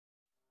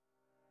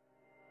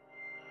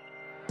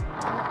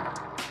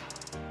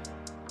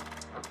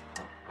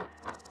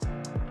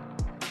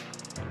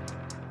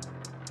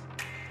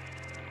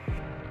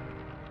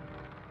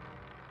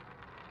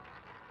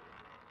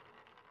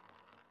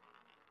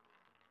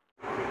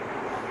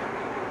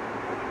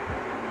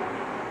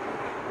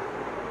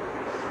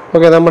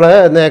Okay, നമ്മൾ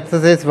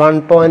exercise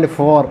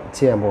 1.4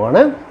 ചെയ്യാൻ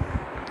പോവാണ്.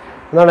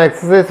 എന്താണ്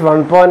exercise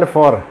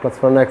 1.4 plus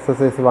 1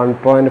 exercise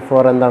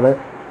 1.4 എന്താണ്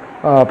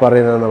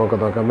പറയുന്നത് നമുക്ക്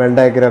നോക്കാം. വെൻ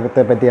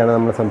ഡയഗ്രാമത്തെ പറ്റിയാണ്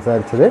നമ്മൾ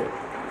സംസാരിച്ചത്.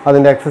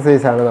 അതിൻ്റെ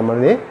എക്സസൈസ് ആണ് നമ്മൾ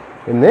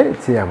ഇന്ന്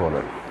ചെയ്യാൻ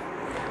പോകുന്നത്.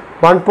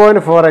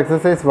 1.4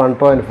 exercise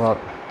 1.4.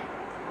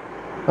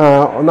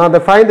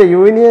 ഒന്നാമത്തെ find the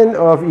union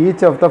of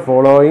each of the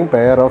following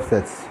pair of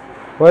sets.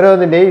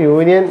 ഓരോന്നിൻ്റെയും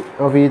union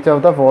of each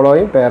of the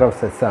following pair of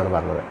sets ആണ്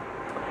പറഞ്ഞത്.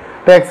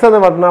 ഇപ്പോൾ എക്സ് എന്ന്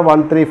പറഞ്ഞാൽ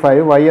 1 3 5,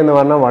 വൈ എന്ന്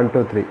പറഞ്ഞാൽ 1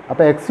 2 3.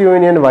 അപ്പോൾ എക്സ്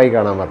യൂണിയൻ വൈ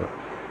കാണാൻ പറഞ്ഞു.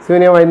 എക്സ്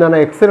യൂണിയൻ വൈ എന്ന്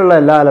പറഞ്ഞാൽ എക്സിലുള്ള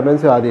എല്ലാ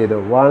എലമെൻസും ആദ്യം ചെയ്തു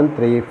 1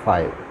 3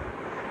 5.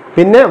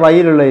 പിന്നെ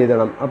വൈയിലുള്ള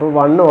എഴുതണം. അപ്പോൾ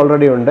 1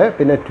 ഓൾറെഡി ഉണ്ട്,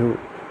 പിന്നെ 2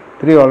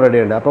 3 ഓൾറെഡി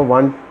ഉണ്ട്. അപ്പോൾ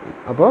 1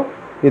 അപ്പോൾ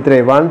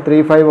ഇത്രയും 1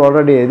 3 5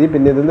 ഓൾറെഡി എഴുതി.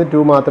 പിന്നെ ഇതിൽ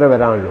 2 മാത്രമേ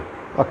വരാനുള്ളൂ.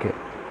 ഓക്കെ.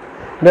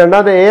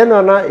 രണ്ടാമത് എ എന്ന്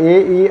പറഞ്ഞാൽ A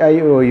E I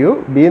O U,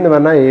 B എന്ന്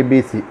പറഞ്ഞാൽ എ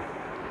ബി സി.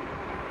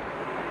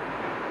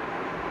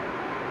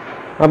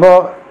 അപ്പോൾ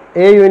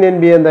എ യൂണിയൻ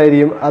ബി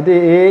എന്തായിരിക്കും? അത്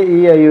A E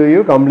I O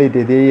you complete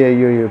ചെയ്ത് എ ഐ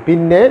ഒ യു.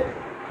 പിന്നെ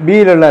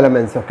ബിയിലുള്ള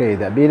എലമെൻസ് ഒക്കെ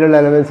എഴുതുക. ബിയിലുള്ള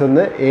എലമെൻസ്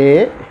ഒന്ന്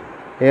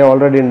എ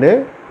ഓൾറെഡി ഉണ്ട്,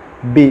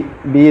 ബി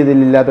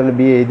ഇതിലില്ലാത്തതുകൊണ്ട്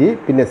ബി എഴുതി,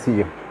 പിന്നെ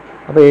സിയും.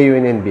 അപ്പോൾ എ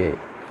യൂണിയൻ ബി ആയി.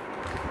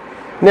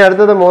 ഇനി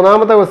അടുത്തത്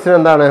മൂന്നാമത്തെ ക്വസ്റ്റ്യൻ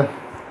എന്താണ്?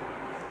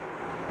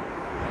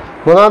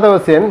 മൂന്നാമത്തെ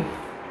question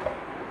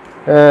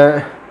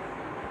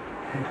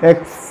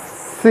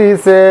X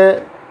is A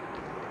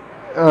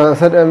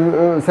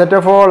set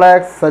of all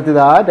x such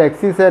that x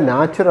is a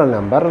natural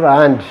number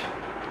and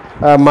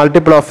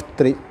multiple of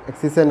 3. X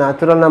is a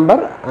natural number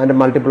and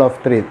multiple of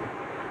 3.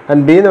 And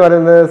b എന്ന്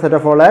പറയുന്നത് set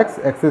of all x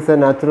is a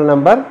natural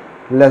number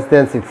less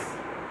than 6.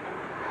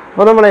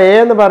 അപ്പോൾ നമ്മൾ A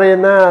എന്ന്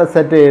പറയുന്ന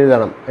set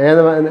എഴുതണം.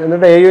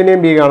 എന്നിട്ട് A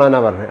union B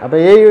കാണാനാണ് പറഞ്ഞത്. അപ്പോൾ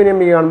എ യൂണിയൻ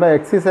ബി കാണുമ്പോൾ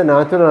X is A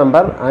natural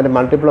number and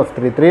multiple of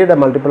 3.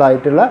 3യുടെ multiple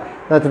ആയിട്ടുള്ള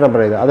നാച്ചുറൽ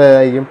നമ്പർ എഴുതുക.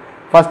 അതായിരിക്കും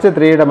ഫസ്റ്റ്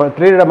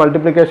 3യുടെ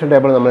മൾട്ടിപ്ലിക്കേഷൻ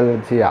ടേബിൾ നമ്മൾ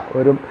ചെയ്യാം.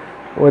 1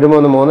 3 3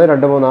 2 3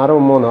 6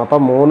 3.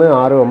 അപ്പം 3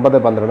 6 9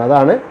 12.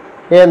 അതാണ്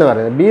എ എന്ന്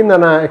പറയുന്നത്. ബി എന്ന്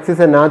പറഞ്ഞാൽ X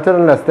is A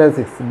natural less than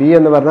 6. B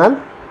എന്ന് പറഞ്ഞാൽ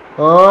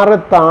 6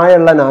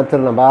 താഴെയുള്ള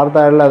നാച്ചുറൽ നമ്പർ. 6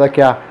 താഴെയുള്ള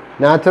ഏതൊക്കെയാണ്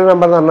നാച്ചുറൽ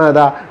നമ്പർ എന്ന് പറഞ്ഞാൽ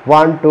ഏതാ?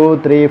 1 2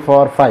 3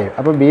 4 5.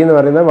 അപ്പോൾ ബി എന്ന്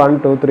പറയുന്നത് 1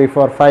 2 3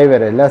 4 5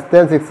 വരെ. ലെസ്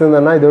ദാൻ 6 എന്ന്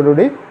പറഞ്ഞാൽ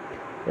ഇതോടുകൂടി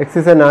X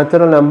is A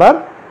natural number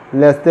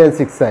less than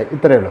 6 ആയി.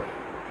 ഇത്രയേ ഉള്ളൂ.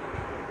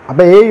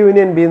 അപ്പോൾ എ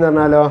യൂണിയൻ ബി എന്ന്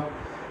പറഞ്ഞാലോ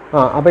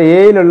അപ്പോൾ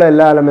എയിലുള്ള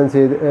എല്ലാ എലമെൻറ്റ്സ്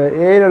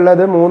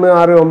എയിലുള്ളത് 3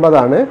 6 9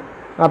 ആണ്.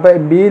 അപ്പോൾ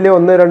ബിയിൽ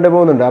 1 2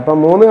 3 ഉണ്ട്. അപ്പം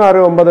 3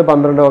 6 9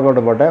 12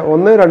 അങ്ങോട്ട് പോട്ടെ.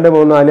 1 2 3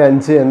 4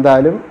 5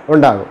 എന്തായാലും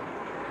ഉണ്ടാകും.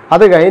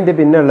 അത് കഴിഞ്ഞിട്ട്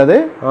പിന്നെ ഉള്ളത്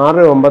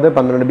 6 9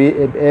 12 ബി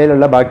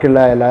എയിലുള്ള ബാക്കിയുള്ള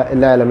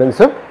എല്ലാ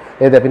എലമെൻസും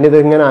എഴുതുക. പിന്നെ ഇത്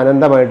ഇങ്ങനെ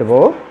അനന്തമായിട്ട്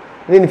പോകും.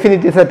 ഇത്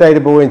ഇൻഫിനിറ്റി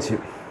സെറ്റായിട്ട് പോവുകയും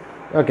ചെയ്യും.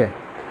 ഓക്കെ.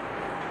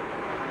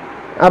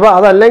 അപ്പോൾ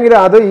അതല്ലെങ്കിൽ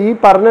അത് ഈ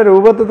പറഞ്ഞ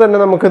രൂപത്തിൽ തന്നെ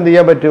നമുക്ക് എന്ത്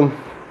ചെയ്യാൻ പറ്റും?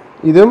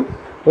 ഇതും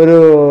ഒരു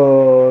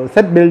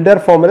സെറ്റ് ബിൽഡർ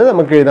ഫോമിൽ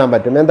നമുക്ക് എഴുതാൻ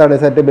പറ്റും. എന്താണ്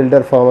സെറ്റ്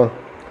ബിൽഡർ ഫോം?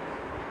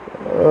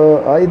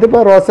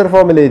 ഇതിപ്പോൾ റോസ്റ്റർ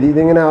ഫോമിൽ എഴുതി.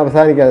 ഇതിങ്ങനെ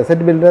അവസാനിക്കാതെ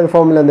സെറ്റ് ബിൽഡർ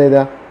ഫോമിൽ എന്താ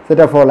എഴുതുക?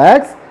 Set of all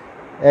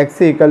X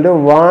equal to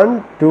 1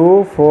 2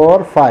 4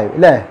 5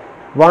 അല്ലേ?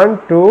 1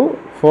 2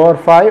 4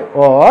 5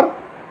 ഓർ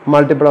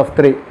മൾട്ടിപ്പിൾ ഓഫ്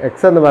 3.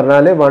 എക്സ് എന്ന്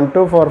പറഞ്ഞാൽ 1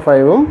 2 4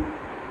 5ഉം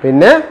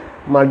പിന്നെ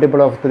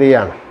മൾട്ടിപ്പിൾ ഓഫ് 3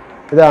 ആണ്.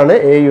 ഇതാണ്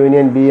എ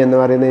യൂണിയൻ ബി എന്ന്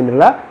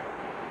പറയുന്നതിനുള്ള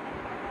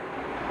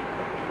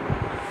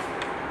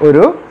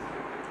ഒരു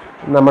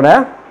നമ്മുടെ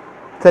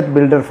സെറ്റ്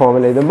ബിൽഡർ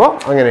ഫോമിൽ എഴുതുമ്പോൾ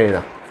അങ്ങനെ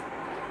എഴുതാം.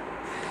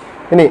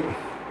 ഇനി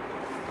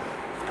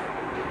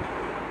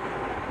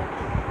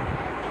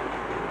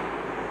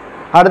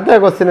അടുത്ത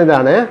ക്വസ്റ്റ്യൻ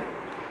ഇതാണ്.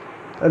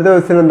 അടുത്ത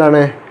ക്വസ്റ്റ്യൻ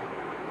എന്താണ്?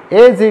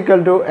 A is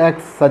equal to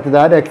X such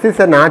that X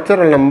is A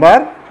natural number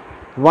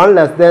 1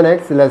 less than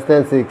X less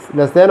than 6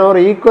 less than or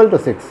equal to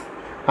 6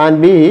 and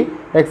B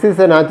X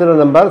is A natural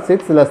number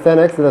 6 less than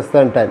X less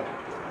than 10.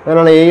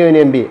 അങ്ങനെയാണ് A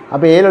union B.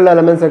 അപ്പോൾ എയിലുള്ള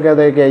elements ഒക്കെ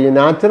അതൊക്കെ ഈ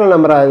natural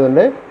number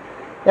ആയതുകൊണ്ട്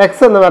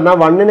X എന്ന് പറഞ്ഞാൽ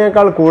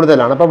 1നേക്കാൾ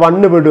കൂടുതലാണ്. അപ്പോൾ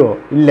 1 പെടുമോ?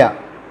 ഇല്ല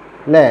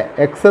അല്ലേ?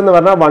 എക്സ് എന്ന്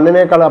പറഞ്ഞാൽ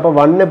 1നേക്കാൾ, അപ്പോൾ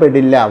 1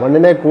 പെടില്ല.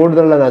 1നെ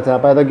കൂടുതലുള്ള നാച്ചുറൽ.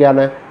 അപ്പോൾ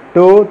അതൊക്കെയാണ്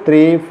 2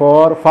 3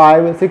 4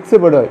 5 6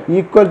 പെടും.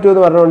 ഈക്വൽ ടു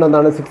എന്ന് പറഞ്ഞുകൊണ്ട്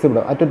എന്താണ് 6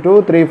 പെടും. അറ്റ് 2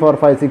 3 4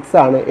 5 6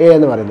 ആണ് എ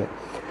എന്ന് പറയുന്നത്.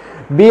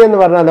 ബി എന്ന്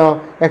പറഞ്ഞാലോ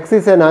X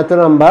is A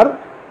natural number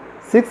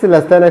 6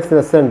 less than X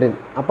less than 10.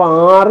 അപ്പോൾ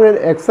 6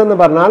 എക്സ് എന്ന്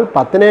പറഞ്ഞാൽ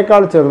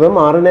 10നേക്കാൾ ചെറുതും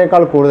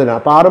 6നേക്കാൾ കൂടുതലാണ്.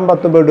 അപ്പോൾ 6ഉം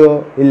 10ഉം പെടുമോ?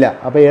 ഇല്ല.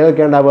 അപ്പോൾ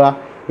ഏതൊക്കെ ഉണ്ടാവുക?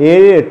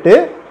 7 8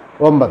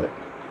 9.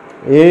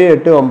 7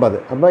 8 9.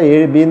 അപ്പോൾ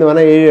ബി എന്ന്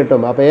പറഞ്ഞാൽ 7 8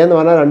 9. അപ്പോൾ എ എന്ന്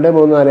പറഞ്ഞാൽ 2 3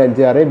 4 5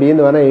 6. ബി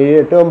എന്ന് പറഞ്ഞാൽ 7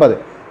 8 9.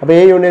 അപ്പോൾ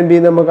എ യൂണിയൻ ബി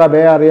നമുക്ക്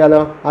അബേ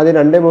അറിയാലോ. അത്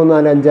 2 3 4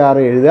 5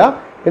 6 എഴുതുക.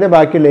 പിന്നെ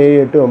ബാക്കിയുള്ള 7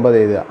 8 9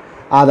 എഴുതുക.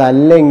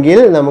 അതല്ലെങ്കിൽ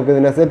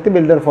നമുക്കിതിനെ സെറ്റ്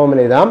ബിൽഡർ ഫോമിൽ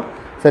എഴുതാം.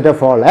 സെറ്റ്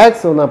ഓഫ് ഓൾ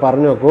എക്സ് ഒന്ന്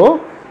പറഞ്ഞു നോക്കൂ.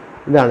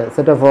 ഇതാണ്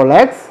set of all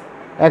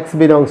X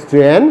belongs to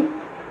N.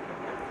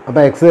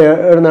 അപ്പോൾ എക്സ്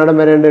എവിടുന്നിടം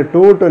വരെ ഉണ്ട്?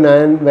 2 to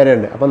 9 വരെ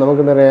ഉണ്ട്. അപ്പോൾ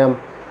നമുക്കെന്തറിയാം?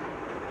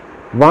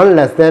 1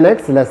 less than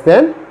X less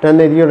than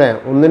 10 എഴുതിയുടെ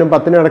 1നും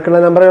 10നും ഇടയ്ക്കുള്ള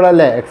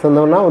നമ്പറുകളല്ലേ? എക്സ്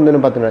എന്ന് പറഞ്ഞാൽ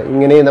 1നും 10നും.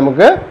 ഇങ്ങനെയും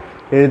നമുക്ക്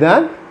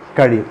എഴുതാൻ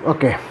കഴിയും.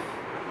 ഓക്കെ.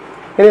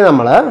 ഇനി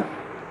നമ്മൾ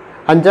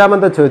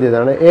അഞ്ചാമത്തെ ചോദ്യം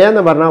ഇതാണ്. എ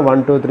എന്ന് പറഞ്ഞാൽ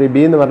 1 2 3,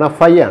 ബി എന്ന് പറഞ്ഞാൽ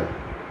 5 ആണ്.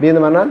 ബി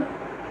എന്ന് പറഞ്ഞാൽ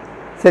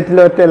സെറ്റിൽ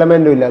ഒറ്റ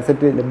എലമെൻറ്റും ഇല്ല,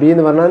 സെറ്റിൽ. ബി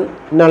എന്ന് പറഞ്ഞാൽ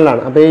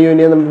നള്ളാണ്. അപ്പോൾ എ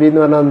യൂണിയൻ ബി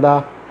എന്ന് പറഞ്ഞാൽ എന്താ?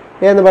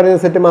 എ എന്ന് പറയുന്ന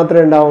സെറ്റ്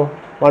മാത്രമേ ഉണ്ടാവും,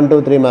 1 2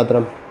 3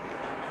 മാത്രം.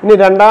 ഇനി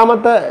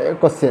രണ്ടാമത്തെ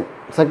ക്വസ്റ്റ്യൻ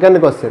സെക്കൻഡ്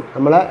ക്വസ്റ്റ്യൻ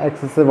നമ്മളെ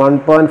എക്സസൈസ്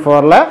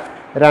 1.4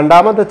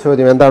 രണ്ടാമത്തെ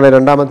ചോദ്യം എന്താണ്?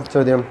 രണ്ടാമത്തെ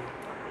ചോദ്യം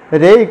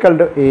A equal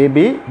to AB,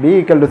 B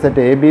equal to set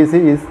ABC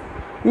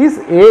is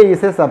A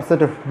is a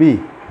subset of B,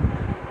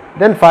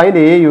 then find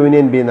A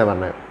union B എന്ന്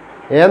പറഞ്ഞത്.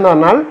 A എന്ന്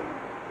പറഞ്ഞാൽ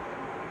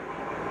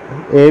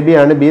എ ബി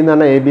ആണ്, ബി എന്ന്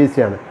പറഞ്ഞാൽ എ ബി സി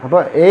ആണ്.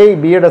 അപ്പോൾ എ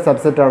ബിയുടെ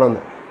സബ്സെറ്റ്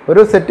ആണെന്ന്.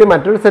 ഒരു സെറ്റ്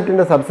മറ്റൊരു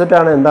സെറ്റിൻ്റെ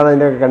സബ്സെറ്റാണ്. എന്താണ്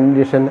അതിൻ്റെ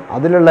കണ്ടീഷൻ?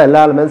 അതിലുള്ള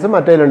എല്ലാ എലമെൻസും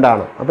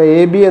മറ്റേലുണ്ടാണ്. അപ്പോൾ എ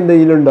ബി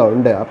എന്തെങ്കിലുണ്ടോ?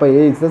 ഉണ്ട്. അപ്പോൾ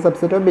A is A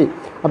subset of B.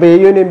 അപ്പോൾ എ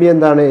യൂണിയൻ ബി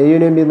എന്താണ്? എ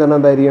യൂണിയൻ ബി എന്ന്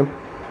പറഞ്ഞാൽ എന്തായിരിക്കും?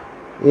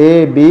 എ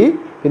ബി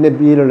പിന്നെ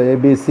ബിയിലുള്ള എ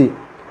ബി സി.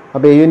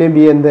 അപ്പോൾ എ യൂണിയൻ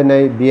ബി എന്ത് തന്നെ?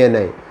 B N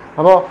I.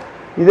 അപ്പോൾ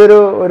ഇതൊരു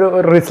ഒരു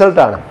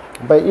റിസൾട്ടാണ്.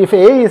 അപ്പോൾ if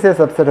A is A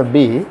subset of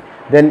B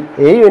then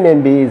A union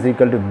B is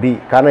equal to B.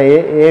 കാരണം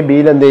എ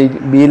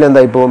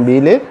ബിയിലെന്തായി പോകും?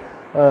 ബിയിൽ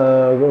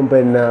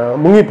പിന്നെ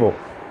മുങ്ങിപ്പോവും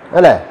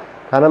അല്ലേ?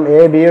 കാരണം എ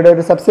ബിയുടെ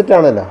ഒരു സബ്സെറ്റ്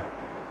ആണല്ലോ.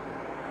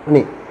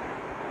 ഇനി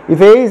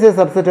if A is A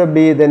subset of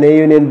B then A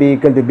union B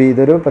equal to B.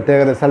 ഇതൊരു പ്രത്യേക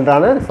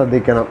റിസൾട്ടാണ്,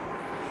 ശ്രദ്ധിക്കണം,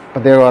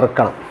 പ്രത്യേകം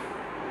ഓർക്കണം.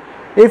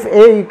 If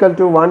A equal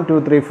to 1, 2,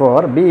 3, 4,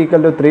 B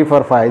equal to 3,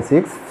 4, 5,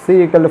 6,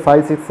 C equal to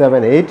 5, 6,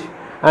 7, 8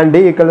 and D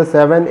equal to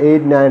 7,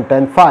 8, 9,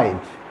 10,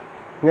 5.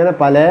 ഇങ്ങനെ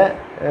പല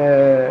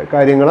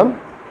കാര്യങ്ങളും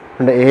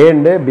ഉണ്ട്. എ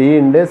ഉണ്ട്, ബി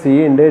ഉണ്ട്, സി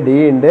ഉണ്ട്, ഡി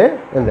ഉണ്ട്.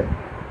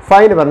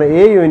 ഫൈൻഡ് പറഞ്ഞ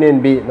എ യൂണിയൻ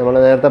ബി. നമ്മൾ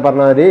നേരത്തെ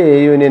പറഞ്ഞ മാതിരി എ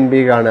യൂണിയൻ ബി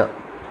കാണുക.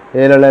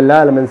 എയിലുള്ള എല്ലാ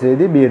എലമെൻറ്റ്സ്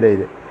എഴുതി ബിയുടെ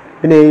എഴുതി.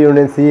 പിന്നെ എ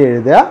യൂണിയൻ സി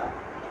എഴുതുക,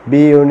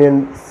 ബി യൂണിയൻ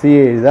സി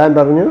എഴുതാൻ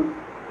പറഞ്ഞു.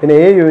 പിന്നെ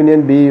A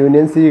union B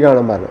union C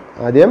കാണാൻ പറഞ്ഞു.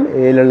 ആദ്യം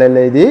എയിലുള്ള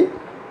എല്ലാം എഴുതി,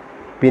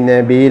 പിന്നെ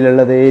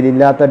ബിയിലുള്ളത്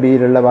എയിലില്ലാത്ത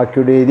ബിയിലുള്ള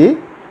ബാക്കിയുടെ എഴുതി,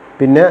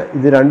 പിന്നെ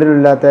ഇത്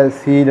രണ്ടിലില്ലാത്ത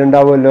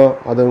സിയിലുണ്ടാവുമല്ലോ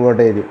അതും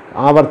ഇങ്ങോട്ട് എഴുതി.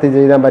 ആവർത്തിച്ച്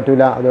എഴുതാൻ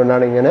പറ്റില്ല,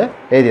 അതുകൊണ്ടാണ് ഇങ്ങനെ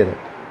എഴുതിയത്.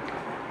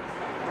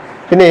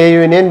 പിന്നെ A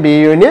union B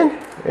union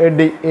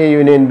D, A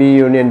union B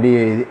union D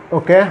എഴുതി.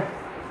 ഓക്കെ.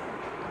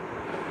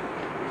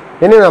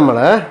 ഇനി നമ്മൾ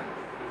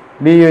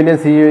B union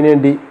C union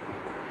D.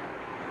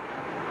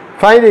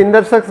 Find the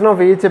intersection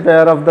of each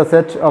pair of the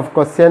set of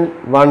question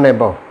 1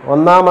 above.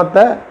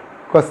 ഒന്നാമത്തെ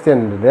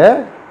ക്വസ്റ്റ്യൻ്റെ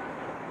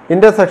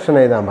ഇൻ്റർസെക്ഷൻ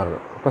എഴുതാൻ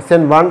പറഞ്ഞു.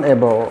 ക്വസ്റ്റ്യൻ 1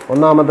 എബോവ്,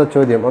 ഒന്നാമത്തെ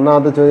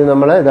ചോദ്യം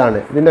നമ്മൾ ഇതാണ്.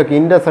 ഇതിൻ്റെയൊക്കെ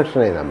ഇൻ്റർസെക്ഷൻ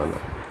എഴുതാൻ പറഞ്ഞു.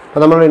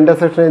 അപ്പോൾ നമ്മൾ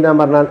ഇൻ്റർസെക്ഷൻ എഴുതാൻ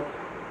പറഞ്ഞാൽ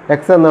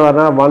എക്സ് എന്ന്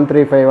പറഞ്ഞാൽ 1,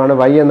 3, 5 ആണ്,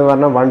 വൈ എന്ന്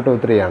പറഞ്ഞാൽ 1, 2,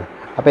 3 ആണ്.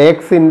 അപ്പോൾ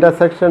എക്സ്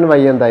ഇൻ്റർസെക്ഷൻ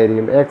വൈ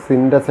എന്തായിരിക്കും? X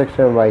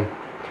intersection Y.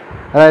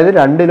 അതായത്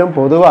രണ്ടിലും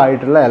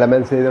പൊതുവായിട്ടുള്ള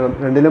എലമെൻറ്റ്സ് എഴുതണം.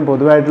 രണ്ടിലും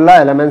പൊതുവായിട്ടുള്ള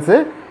എലമെൻറ്റ്സ്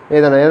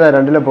എഴുതണം.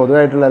 രണ്ടിലും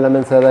പൊതുവായിട്ടുള്ള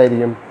എലമെൻറ്റ്സ്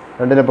ഏതായിരിക്കും?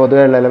 രണ്ടിലും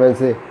പൊതുവായിട്ടുള്ള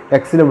എലമെൻറ്റ്സ്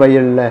എക്സിലും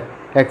വൈയിലുള്ള,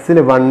 എക്സിൽ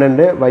 1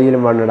 ഉണ്ട്,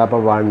 വൈയിലും 1 ഉണ്ട്.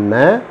 അപ്പോൾ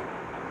 1,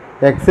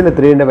 എക്സിൽ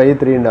 3 ഉണ്ട്, വൈ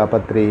 3 ഉണ്ട്,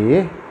 അപ്പോൾ 3,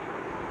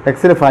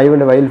 എക്സിൽ 5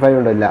 ഉണ്ട്, വൈയിൽ 5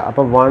 ഉണ്ടല്ല,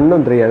 അപ്പോൾ 1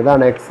 ഉം 3 ആണ്.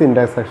 ഇതാണ് എക്സ്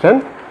ഇൻ്റർസെക്ഷൻ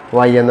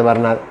വൈ എന്ന്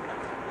പറഞ്ഞാൽ.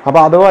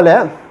 അപ്പോൾ അതുപോലെ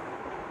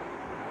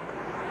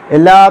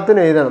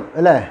എല്ലാത്തിനും എഴുതണം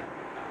അല്ലേ?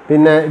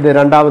 പിന്നെ ഇത്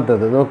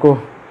രണ്ടാമത്തേത് നോക്കൂ.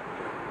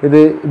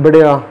 ഇത്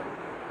ഇവിടെയോ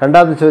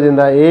രണ്ടാമത്തെ ചോദ്യം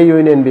എന്താ? A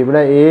union B.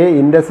 ഇവിടെ എ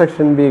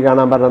ഇൻ്റർസെക്ഷൻ ബി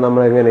കാണാൻ പറഞ്ഞാൽ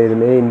നമ്മൾ എങ്ങനെ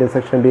എഴുതും? എ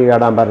ഇൻ്റർസെക്ഷൻ ബി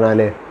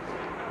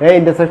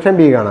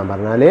കാണാൻ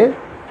പറഞ്ഞാൽ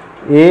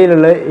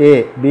എയിലുള്ള എ,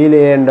 ബിയിൽ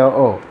എ ഉണ്ടോ?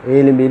 ഓ.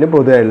 എയിലും ബിയിലും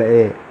പൊതുവായുള്ള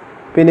എ.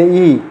 പിന്നെ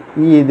ഇ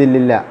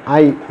ഇതിലില്ല,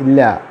 ഐ ഇല്ല,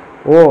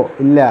 ഓ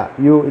ഇല്ല,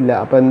 യു ഇല്ല.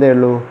 അപ്പോൾ എന്തേ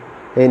ഉള്ളൂ?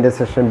 എ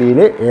ഇൻ്റർസെക്ഷൻ ബിയിൽ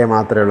എ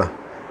മാത്രമേ ഉള്ളൂ.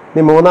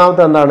 ഇനി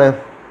മൂന്നാമത്തെ എന്താണ്?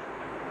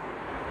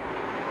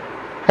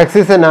 X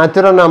is A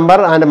natural number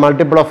and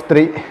multiple of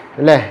 3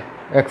 അല്ലേ?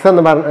 എക്സ്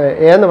എന്ന്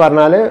എ എന്ന്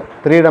പറഞ്ഞാൽ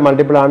 3യുടെ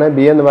മൾട്ടിപ്പിളാണ്.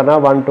 ബി എന്ന് പറഞ്ഞാൽ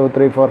 1, 2,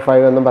 3, 4,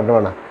 5 എന്നും പറഞ്ഞു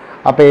വേണം.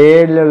 അപ്പോൾ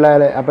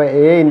അപ്പോൾ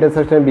എ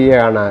ഇൻ്റർസെക്ഷൻ ബി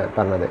ആണ്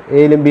പറഞ്ഞത്.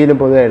 എയിലും ബിയിലും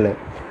പൊതുവായുള്ളത്.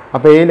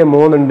 അപ്പോൾ എയിൽ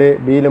 3 ഉണ്ട്,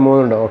 ബിയിൽ 3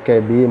 ഉണ്ടോ? ഓക്കെ,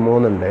 ബി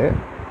 3 ഉണ്ട്.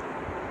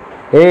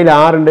 എയിൽ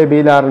 6 ഉണ്ട്,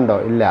 ബിയിൽ 6 ഉണ്ടോ?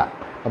 ഇല്ല.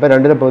 അപ്പോൾ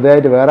രണ്ടിലും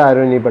പൊതുവായിട്ട് വേറെ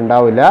ആരും ഇനിയിപ്പോൾ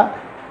ഉണ്ടാവില്ല.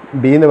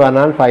 ബി എന്ന്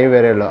പറഞ്ഞാൽ 5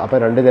 വരെ ഉള്ളൂ. അപ്പോൾ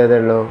രണ്ടിൽ ഏതേ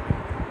ഉള്ളൂ?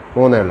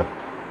 3 ഉള്ളൂ.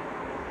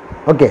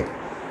 ഓക്കെ.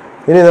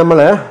 ഇനി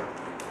നമ്മൾ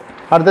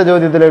അടുത്ത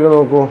ചോദ്യത്തിലേക്ക്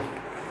നോക്കൂ.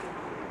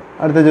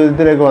 അടുത്ത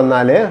ചോദ്യത്തിലേക്ക്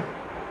വന്നാൽ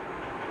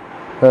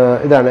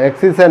ഇതാണ്.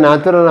 X is A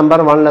natural number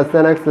 1 less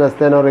than X less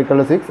than or equal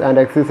to 6 and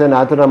X is A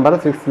natural number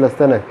 6 less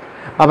than X.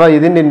 അപ്പോൾ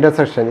ഇതിൻ്റെ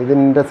ഇൻ്റർസെക്ഷൻ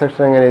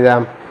എങ്ങനെ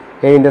എഴുതാം?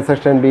 എ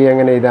ഇൻ്റർസെക്ഷൻ ബി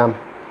എങ്ങനെ എഴുതാം?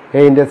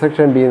 എ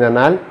ഇൻ്റർസെക്ഷൻ ബി എന്ന്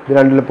പറഞ്ഞാൽ ഇത്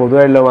രണ്ടിൽ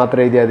പൊതുവായിട്ടുള്ള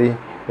മാത്രം എഴുതിയാൽ മതി.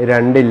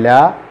 2 ഇല്ല,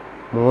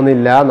 3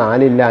 ഇല്ല,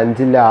 4 ഇല്ല,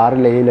 5 ഇല്ല, 6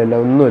 ഇല്ല, 7 ഇല്ല,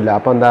 ഒന്നുമില്ല.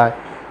 അപ്പോൾ എന്താ?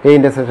 എ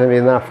ഇൻ്റർസെക്ഷൻ ബി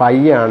എന്നാൽ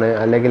 5 ആണ്.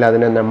 അല്ലെങ്കിൽ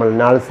അതിനെ നമ്മൾ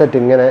നൾ സെറ്റ്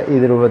ഇങ്ങനെ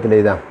ഇത് രൂപത്തിൽ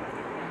എഴുതാം.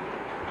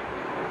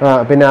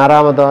 പിന്നെ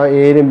ആറാമത്തോ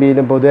എയിലും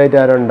ബിയിലും പൊതുവായിട്ട്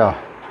ആരുണ്ടോ?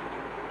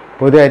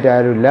 പൊതുവായിട്ട്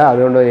ആരുമില്ല.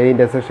 അതുകൊണ്ട് എ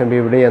ഇൻ്റർസെക്ഷൻ ബി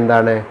ഇവിടെ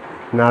എന്താണ്?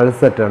 നൾ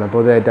സെറ്റാണ്,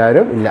 പൊതുവായിട്ട്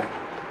ആരും ഇല്ല.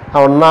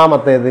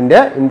 ഒന്നാമത്തേതിൻ്റെ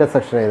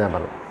ഇൻ്റർസെക്ഷൻ എഴുതാൻ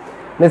പറഞ്ഞു.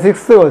 ഇനി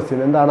 6th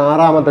ക്വസ്റ്റ്യൻ എന്താണ്?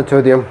 ആറാമത്തെ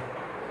ചോദ്യം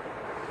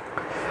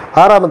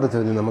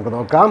നമുക്ക്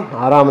നോക്കാം.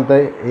 ആറാമത്തെ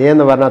എ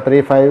എന്ന് പറഞ്ഞാൽ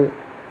 3, 5,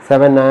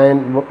 7, 9,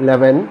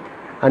 11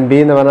 ആൻഡ് ബി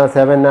എന്ന് പറഞ്ഞാൽ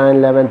 7, 9,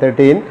 11,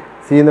 13,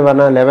 സി എന്ന്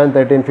പറഞ്ഞാൽ 11,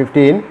 13,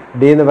 15,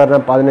 ഡി എന്ന്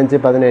പറഞ്ഞാൽ 15,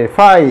 17.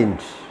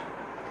 Find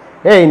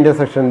A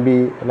intersection B.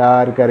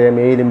 എല്ലാവർക്കും അറിയാം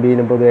എയിലും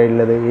ബിയിലും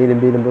പൊതുവായിട്ടുള്ളത്. 7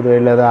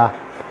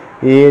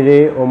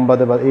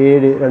 9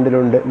 7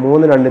 രണ്ടിലുണ്ട്,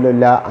 3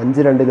 രണ്ടിലുമില്ല, 5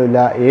 രണ്ടിലുമില്ല,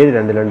 7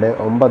 രണ്ടിലുണ്ട്,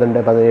 9 ഉണ്ട്,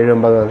 17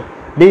 9.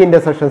 D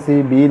intersection C.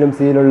 ബിയിലും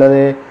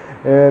സിയിലുള്ളത്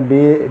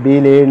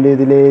ബിയിൽ 7 ഉണ്ട്,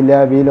 ഇതിലേ ഇല്ല,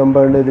 ബിയിൽ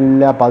 9 ഉണ്ട്,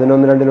 ഇതിലില്ല,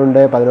 11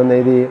 രണ്ടിലുണ്ട്, 11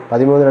 എഴുതി,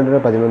 13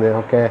 രണ്ടിലുണ്ട്, 13.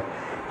 ഓക്കെ.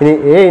 ഇനി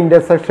എ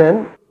ഇൻ്റർസെക്ഷൻ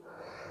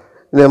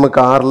ഇനി നമുക്ക്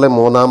ആറിലെ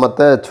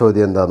മൂന്നാമത്തെ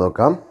ചോദ്യം എന്താണെന്ന്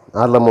നോക്കാം.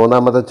 ആറിലെ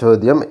മൂന്നാമത്തെ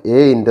ചോദ്യം A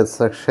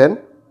intersection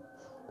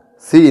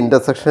C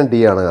intersection D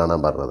ആണ് കാണാൻ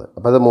പറഞ്ഞത്.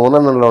 അപ്പോൾ അത്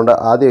മൂന്നെണ്ണം ഉള്ളതുകൊണ്ട്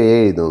ആദ്യം എ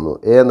എഴുതുന്നു.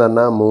 എ എന്ന്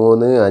പറഞ്ഞാൽ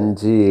 3,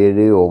 5,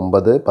 7,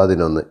 9,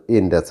 11 ഈ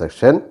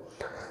ഇൻ്റർസെക്ഷൻ.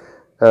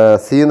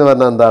 സി എന്ന്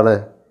പറഞ്ഞാൽ എന്താണ്?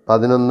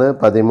 11,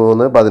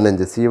 13,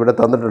 15. സി ഇവിടെ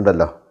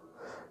തന്നിട്ടുണ്ടല്ലോ.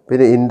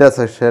 പിന്നെ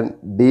ഇൻ്റർസെക്ഷൻ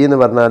ഡി എന്ന്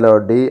പറഞ്ഞാലോ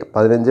ഡി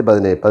 15,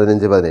 17,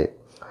 15, 17.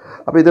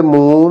 അപ്പോൾ ഇത്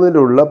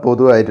മൂന്നിലുള്ള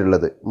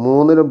പൊതുവായിട്ടുള്ളത്,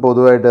 മൂന്നിലും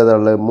പൊതുവായിട്ട്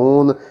ഏതാണുള്ളത്?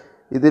 3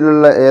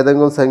 ഇതിലുള്ള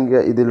ഏതെങ്കിലും സംഖ്യ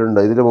ഇതിലുണ്ടോ?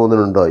 ഇതിൽ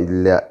മൂന്നിലുണ്ടോ?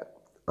 ഇല്ല.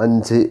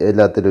 5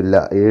 എല്ലാത്തിലും ഇല്ല,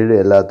 7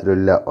 എല്ലാത്തിലും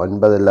ഇല്ല,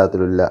 9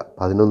 എല്ലാത്തിലും ഇല്ല,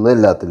 11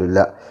 എല്ലാത്തിലും ഇല്ല.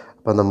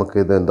 അപ്പം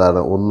നമുക്കിത് എന്താണ്?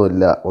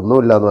 ഒന്നുമില്ല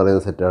എന്ന്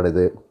പറയുന്ന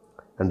സെറ്റാണിത്.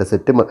 രണ്ട്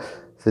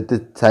സെറ്റ്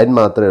സൈൻ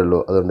മാത്രമേ ഉള്ളൂ.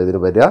 അതുകൊണ്ട്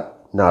ഇതിന് വരിക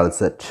നൾ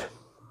സെറ്റ്.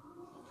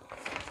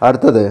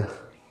 അടുത്തത്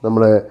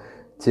നമ്മൾ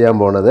ചെയ്യാൻ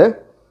പോണത്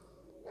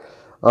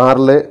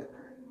ആറിൽ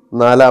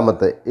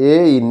നാലാമത്തെ A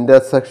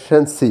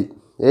intersection C.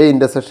 A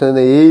intersection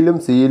എയിലും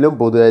സിയിലും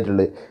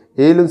പൊതുവായിട്ടുള്ളത്,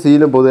 എയിലും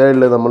സിയിലും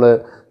പൊതുവായിട്ടുള്ളത് നമ്മൾ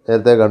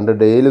നേരത്തെ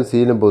കണ്ടിട്ട് എയിലും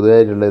സിയിലും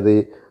പൊതുവായിട്ടുള്ളത്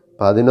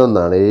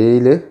 11ആണ്.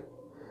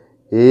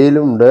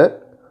 എയിലും ഉണ്ട്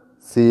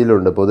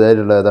സിയിലുണ്ട്,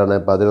 പൊതുവായിട്ടുള്ളത് ഏതാണ്?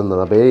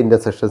 11ആണ്. അപ്പോൾ എ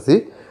ഇൻ്റർസെക്ഷൻ സി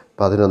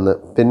 11.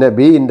 പിന്നെ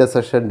ബി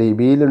ഇൻ്റർസെക്ഷൻ ഡി.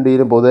 ബിയിലും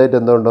ഡിയിലും പൊതുവായിട്ട്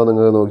എന്തുണ്ടോ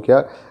നിങ്ങൾക്ക്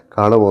നോക്കിയാൽ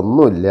കാണും,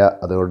 ഒന്നുമില്ല.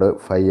 അതുകൊണ്ട്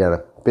 5 ആണ്.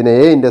 പിന്നെ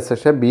A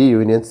intersection B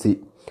union C.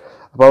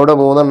 അപ്പോൾ അവിടെ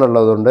 3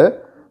 ഉള്ളതുകൊണ്ട്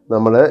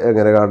നമ്മൾ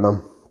എങ്ങനെ കാണണം?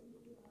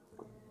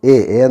 എ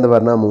എന്ന്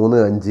പറഞ്ഞാൽ 3,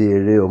 5,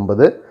 7,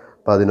 9,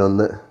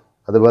 11.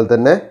 അതുപോലെ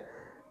തന്നെ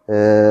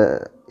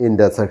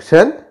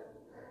ഇൻ്റർസെക്ഷൻ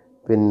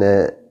പിന്നെ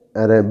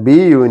B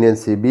union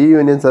C. B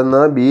unions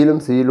എന്നാൽ ബിയിലും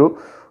സിയിലും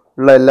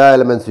ഉള്ള എല്ലാ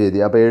എലമെൻറ്റ്സും എഴുതി.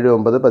 അപ്പോൾ 7,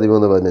 9,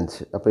 13,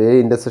 15. അപ്പോൾ A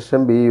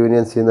intersection B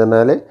union C എന്ന്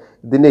പറഞ്ഞാൽ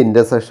ഇതിൻ്റെ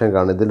ഇൻ്റർസെക്ഷൻ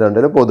കാണും. ഇതിൽ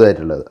രണ്ടിലും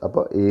പൊതുവായിട്ടുള്ളത്.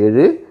 അപ്പോൾ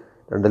 7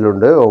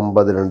 രണ്ടിലുണ്ട്,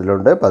 9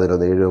 രണ്ടിലുണ്ട്,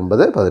 11. 7,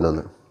 9,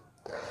 11.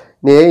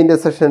 ഇനി എ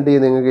ഇൻ്റർസെക്ഷൻ ഡി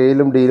നിങ്ങൾക്ക്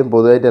എയിലും ഡിയിലും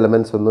പൊതുവായിട്ട്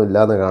എലമെൻറ്റ്സ് ഒന്നും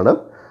ഇല്ലയെന്ന് കാണും.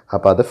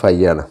 അപ്പോൾ അത്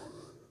 5 ആണ്.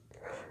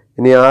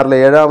 ഇനി ആറിലെ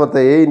ഏഴാമത്തെ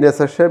A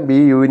intersection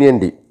B union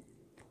D.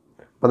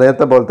 അപ്പോൾ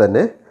നേരത്തെ പോലെ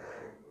തന്നെ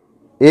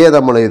എ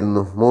നമ്മൾ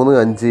എഴുതുന്നു 3,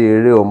 5,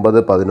 7, 9,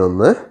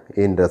 11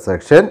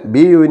 intersection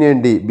B union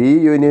D. B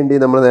union D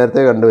നമ്മൾ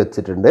നേരത്തെ കണ്ടു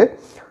വെച്ചിട്ടുണ്ട്.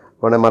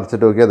 വേണേൽ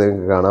മറിച്ചിട്ട് നോക്കിയാൽ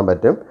നിങ്ങൾക്ക് കാണാൻ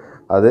പറ്റും.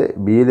 അത്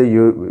ബിയിൽ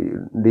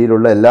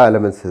ഡിയിലുള്ള എല്ലാ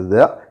എലമെൻറ്റ്സ്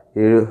എഴുതുക.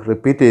 7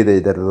 റിപ്പീറ്റ് ചെയ്ത്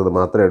എഴുതരുന്നത്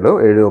മാത്രമേ ഉള്ളൂ.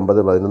 7,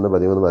 9, 11,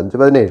 13, 15,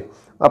 17.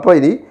 അപ്പോൾ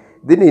ഇനി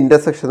ഇതിൻ്റെ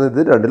ഇൻ്റർസെക്ഷൻ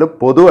ഇത് രണ്ടിലും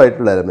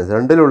പൊതുവായിട്ടുള്ള എലമെൻറ്റ്സ്,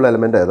 രണ്ടിലുള്ള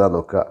എലമെൻറ്റ് ഏതാ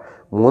നോക്കുക.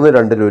 3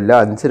 രണ്ടിലും ഇല്ല,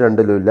 5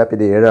 രണ്ടിലും ഇല്ല,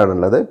 പിന്നെ 7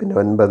 ആണുള്ളത്, പിന്നെ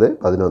 9,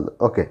 11.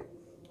 ഓക്കെ.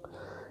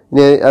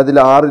 ഇനി അതിൽ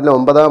 6ലെ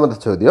 9ാമത്തെ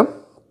ചോദ്യം.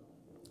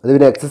 അത്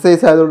പിന്നെ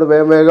എക്സസൈസ് ആയതുകൊണ്ട്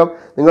വേഗം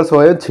നിങ്ങൾ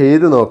സ്വയം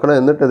ചെയ്ത് നോക്കണം.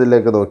 എന്നിട്ട്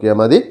ഇതിലേക്ക് നോക്കിയാൽ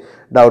മതി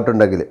ഡൗട്ട്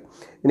ഉണ്ടെങ്കിൽ.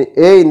 ഇനി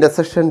A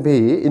intersection B.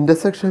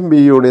 Intersection B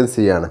union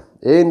C ആണ്.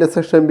 എ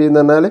ഇൻ്റർസെക്ഷൻ ബി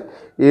എന്ന് പറഞ്ഞാൽ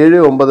 7,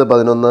 9,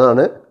 11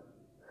 ആണ്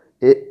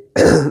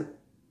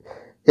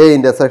എ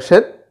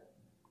ഇൻ്റർസെക്ഷൻ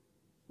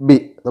ബി.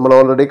 നമ്മൾ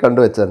ഓൾറെഡി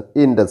കണ്ടുവച്ചാണ്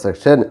ഈ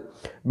ഇൻ്റർസെക്ഷൻ.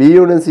 ബി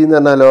യൂണിയൻ സി എന്ന്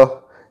പറഞ്ഞാലോ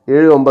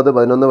 7, 9,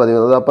 11,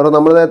 13. അത് അപ്പുറം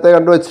നമ്മൾ നേരത്തെ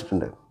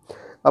കണ്ടുവച്ചിട്ടുണ്ട്.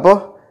 അപ്പോൾ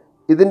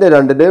ഇതിൻ്റെ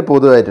രണ്ടിൻ്റെ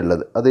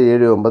പൊതുവായിട്ടുള്ളത് അത്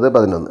 7, 9,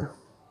 11.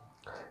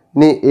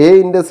 ഇനി A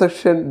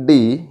intersection D,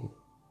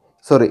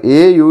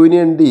 A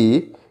union D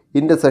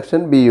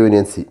intersection B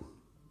union C.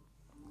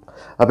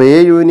 അപ്പോൾ എ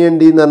യൂണിയൻ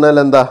ഡി എന്ന് പറഞ്ഞാൽ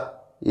എന്താ?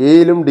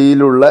 എയിലും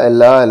ഡിയിലുള്ള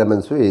എല്ലാ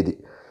എലമെൻസും എഴുതി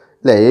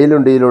അല്ലേ?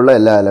 എയിലും ഡിയിലുള്ള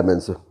എല്ലാ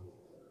എലമെൻസും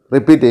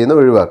റിപ്പീറ്റ് ചെയ്യുന്ന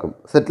ഒഴിവാക്കും.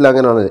 സെറ്റിൽ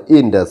അങ്ങനെയാണ് ഈ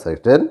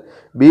ഇൻ്റർസെക്ഷൻ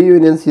ബി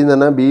യൂണിയൻ സി എന്ന്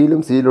പറഞ്ഞാൽ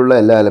ബിയിലും സിയിലുള്ള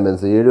എല്ലാ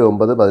എലമെൻസും 7,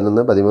 9,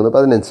 11, 13,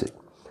 15.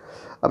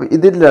 അപ്പോൾ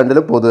ഇതിൽ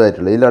രണ്ടിലും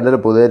പൊതുവായിട്ടുള്ളത്, ഈ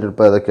രണ്ടിലും പൊതുവായിട്ട്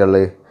ഇപ്പോൾ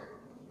ഏതൊക്കെയുള്ളത്?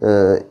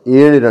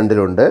 7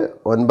 രണ്ടിലുണ്ട്,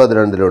 9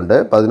 രണ്ടിലുണ്ട്,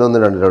 11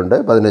 രണ്ടിലുണ്ട്,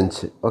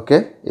 15. ഓക്കെ,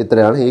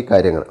 ഇത്രയാണ് ഈ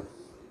കാര്യങ്ങൾ.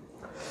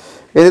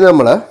 ഇനി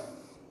നമ്മൾ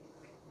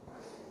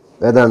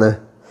ഏതാണ്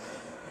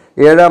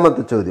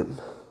 7ാമത്തെ ചോദ്യം.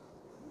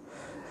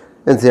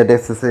 NCERT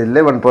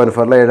എക്സസൈസിലെ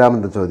 1.4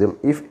 7ാമത്തെ ചോദ്യം.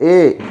 If A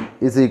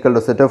is equal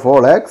to set of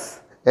all X,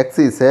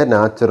 X is A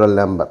natural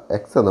number.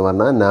 X എന്ന്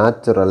പറഞ്ഞാൽ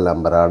നാച്ചുറൽ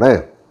നമ്പറാണ്.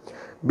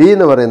 ബി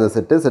എന്ന് പറയുന്ന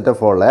set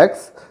of all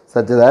X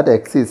such that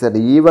X is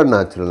A even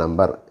natural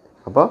number.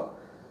 അപ്പോൾ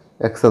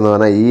എക്സ് എന്ന്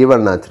പറഞ്ഞാൽ even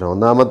natural.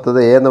 ഒന്നാമത്തത്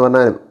A എന്ന്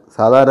പറഞ്ഞാൽ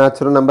സാധാ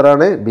നാച്ചുറൽ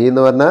നമ്പറാണ്. ബി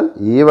എന്ന് പറഞ്ഞാൽ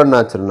ഈവൺ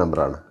നാച്ചുറൽ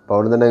നമ്പറാണ്. അപ്പോൾ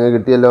അവിടെ തന്നെ അങ്ങ്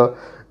കിട്ടിയല്ലോ.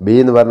 ബി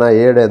എന്ന് പറഞ്ഞാൽ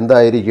എയുടെ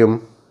എന്തായിരിക്കും?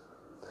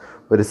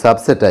 ഒരു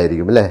സബ്സെറ്റ്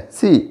ആയിരിക്കും അല്ലേ?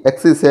 C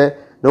X is A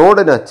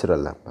node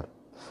natural number.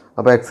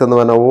 അപ്പോൾ എക്സ് എന്ന്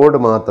പറഞ്ഞാൽ ഓഡ്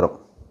മാത്രം.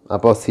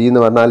 അപ്പോൾ സി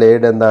എന്ന് പറഞ്ഞാൽ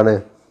എയുടെ എന്താണ്?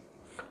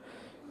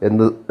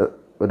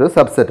 ഒരു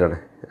സബ്സെറ്റാണ്.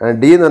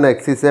 ഡി എന്ന് പറഞ്ഞാൽ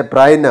X is A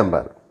prime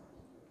number.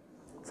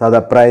 സാധാ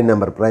പ്രൈം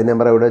നമ്പർ. പ്രൈം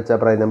നമ്പർ എവിടെ വെച്ചാൽ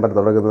പ്രൈം നമ്പർ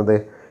തുടങ്ങുന്നത്?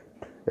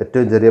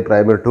 ഏറ്റവും ചെറിയ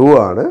പ്രൈം 2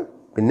 ആണ്.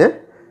 പിന്നെ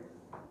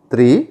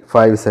 3,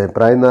 5, 7.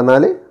 പ്രൈം എന്ന്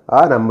പറഞ്ഞാൽ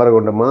ആ നമ്പർ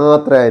കൊണ്ട്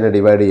മാത്രമേ അതിനെ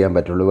ഡിവൈഡ് ചെയ്യാൻ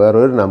പറ്റുള്ളൂ.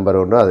 വേറൊരു നമ്പർ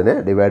കൊണ്ടും അതിനെ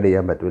ഡിവൈഡ്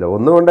ചെയ്യാൻ പറ്റില്ല.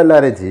 ഒന്നുകൊണ്ട്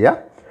എല്ലാവരെയും ചെയ്യാം,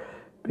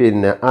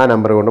 പിന്നെ ആ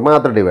നമ്പർ കൊണ്ട്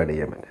മാത്രം ഡിവൈഡ്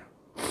ചെയ്യാൻ പറ്റും.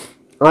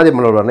 ആദ്യം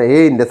നമ്മളോട് പറഞ്ഞാൽ എ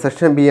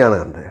ഇൻ്റർസെക്ഷൻ ബി ആണ്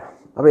കണ്ടത്.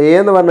 അപ്പോൾ എ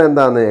എന്ന് പറഞ്ഞാൽ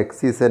എന്താണ്?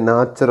 X is A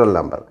natural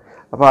number.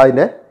 അപ്പോൾ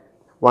അതിൻ്റെ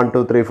 1,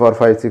 2, 3, 4,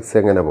 5, 6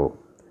 എങ്ങനെ പോകും?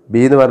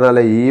 ബി എന്ന് പറഞ്ഞാൽ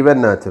ഈവൻ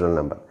നാച്ചുറൽ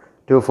നമ്പർ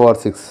 2, 4,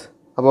 6.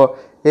 അപ്പോൾ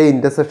എ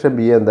ഇൻ്റർസെക്ഷൻ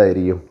ബി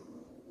എന്തായിരിക്കും?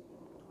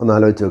 ഒന്ന്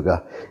ആലോചിച്ച് നോക്കുക.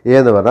 എ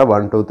എന്ന് പറഞ്ഞാൽ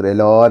 1, 2, 3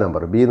 എല്ലാ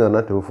നമ്പർ. ബി എന്ന്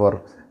പറഞ്ഞാൽ 2, 4,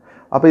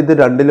 അപ്പോൾ ഇത്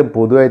രണ്ടിലും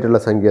പൊതുവായിട്ടുള്ള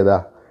സംഖ്യ ഏതാ?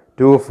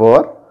 2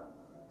 4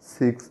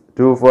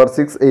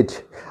 6 8.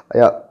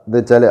 എന്ന്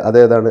വെച്ചാൽ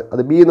അതേതാണ്?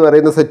 അത് ബി എന്ന്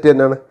പറയുന്ന സെറ്റ്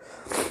തന്നെയാണ്.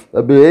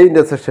 അപ്പോൾ A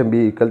intersection B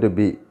equal to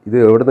B. ഇത്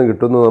എവിടെ നിന്ന്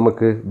കിട്ടുന്നു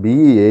നമുക്ക്? ബി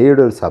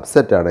എയുടെ ഒരു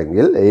സബ്സെറ്റ്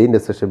ആണെങ്കിൽ എ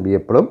ഇൻ്റർസെക്ഷൻ ബി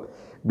എപ്പോഴും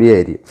ബി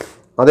ആയിരിക്കും.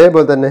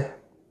 അതേപോലെ തന്നെ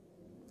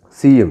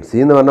സിയും, സി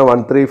എന്ന് പറഞ്ഞാൽ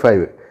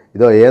 135,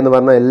 ഇതോ എ എന്ന്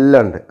പറഞ്ഞാൽ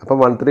എല്ലാം ഉണ്ട്. അപ്പോൾ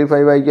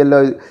 135 ആയിക്കല്ലോ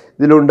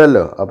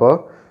ഇതിലുണ്ടല്ലോ. അപ്പോൾ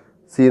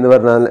സി എന്ന്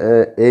പറഞ്ഞാൽ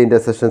എ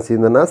ഇൻ്റർസെക്ഷൻ സി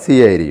എന്ന് പറഞ്ഞാൽ സി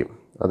ആയിരിക്കും.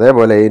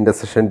 അതേപോലെ എ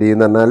ഇൻ്റർസെക്ഷൻ ഡി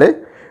എന്ന് പറഞ്ഞാൽ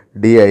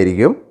ഡി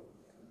ആയിരിക്കും.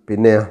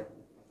 പിന്നെ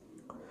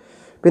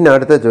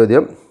അടുത്ത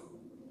ചോദ്യം,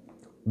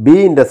 ബി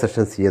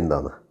ഇൻ്റർസെക്ഷൻ സി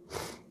എന്താണ്?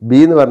 ബി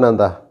എന്ന് പറഞ്ഞാൽ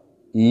എന്താ?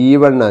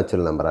 ഈവൺ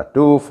നാച്ചുറൽ നമ്പറാണ്.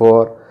 2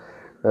 4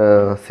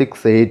 6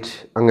 8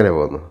 അങ്ങനെ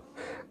പോകുന്നു.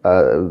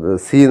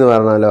 സി എന്ന്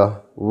പറഞ്ഞാലോ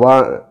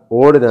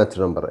ഓഡ്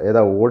നാച്ചുറൽ നമ്പർ.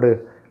 ഏതാ ഓഡ്?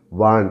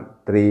 1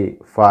 3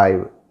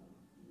 5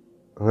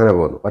 അങ്ങനെ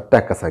പോകുന്നു,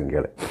 ഒറ്റക്ക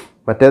സംഖ്യകൾ.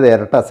 മറ്റേത്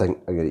ഇരട്ട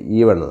സംഖ്യ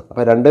ഈവൺ.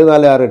 അപ്പോൾ 2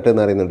 4 6 8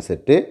 എന്ന് പറയുന്നൊരു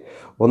സെറ്റ്,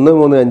 1 3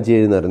 5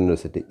 7 എന്ന്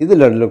പറയുന്നൊരു സെറ്റ്. ഇതിൽ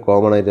രണ്ടിലും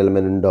കോമൺ ആയിട്ട്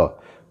എലമെൻ്റ് ഉണ്ടോ?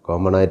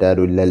 കോമൺ ആയിട്ട്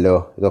ആരും ഇല്ലല്ലോ.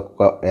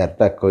 ഇതൊക്കെ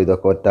ഇരട്ടക്കോ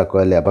ഇതൊക്കെ ഒറ്റക്കോ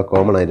അല്ലേ? അപ്പോൾ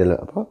കോമൺ ആയിട്ടല്ലോ.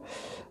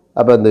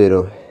 അപ്പോൾ എന്ത്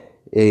വരും?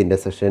 A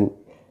intersection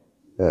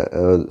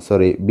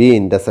B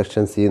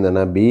intersection C എന്ന്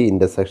പറഞ്ഞാൽ ബി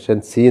ഇൻ്റർസെക്ഷൻ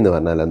സി എന്ന്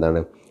പറഞ്ഞാൽ എന്താണ്?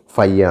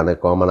 5 ആണ്.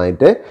 കോമൺ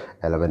ആയിട്ട്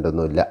എലമെൻ്റ്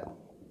ഒന്നുമില്ല.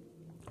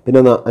 പിന്നെ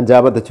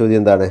അഞ്ചാമത്തെ ചോദ്യം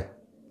എന്താണ്?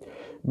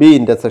 B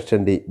intersection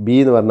D. ബി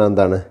എന്ന് പറഞ്ഞാൽ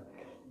എന്താണ്?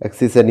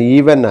 X is N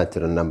even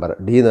natural number.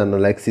 D എന്ന്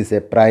പറഞ്ഞാൽ X is A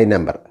prime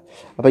number.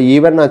 അപ്പോൾ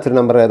ഈവൻ നാച്ചുറൽ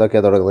നമ്പർ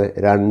ഏതൊക്കെയാണ് തുടങ്ങുന്നത്?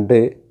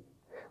 2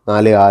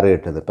 4 6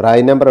 8.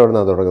 പ്രൈം നമ്പർ എവിടെ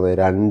നിന്നാണ് തുടങ്ങുന്നത്?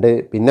 2.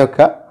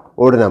 പിന്നൊക്കെ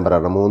ഓഡ്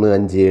നമ്പറാണ് 3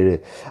 5 7.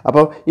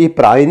 അപ്പോൾ ഈ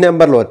പ്രൈം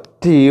നമ്പറിൽ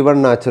ഒറ്റ ഈവൺ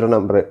നാച്ചുറൽ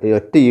നമ്പർ,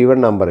 ഒറ്റ ഈവൺ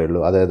നമ്പറേ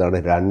ഉള്ളൂ. അതേതാണ്?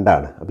 2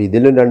 ആണ്. അപ്പോൾ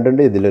ഇതിലും 2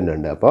 ഉണ്ട്, ഇതിലും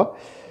 2. അപ്പോൾ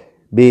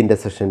ബി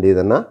ഇൻ്റർസെക്ഷൻ ഡി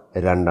എന്ന് പറഞ്ഞാൽ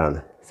 2 ആണ്.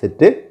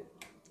 സെറ്റ്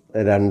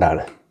 2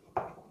 ആണ്.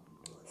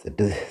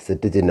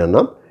 സെറ്റ്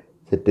ചിഹ്നം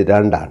സെറ്റ്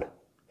 2 ആണ്.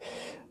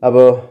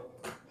 അപ്പോൾ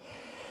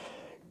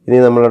ഇനി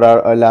നമ്മളുടെ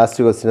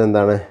ലാസ്റ്റ് ക്വസ്റ്റ്യൻ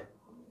എന്താണ്?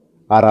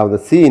 ആറാമത്,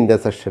 സി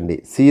ഇൻ്റർസെക്ഷൻ ഡി.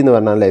 സി എന്ന്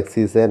പറഞ്ഞാൽ X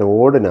is an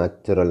odd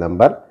natural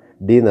number.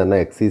 D എന്ന്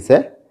പറഞ്ഞാൽ X is A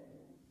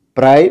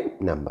prime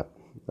number.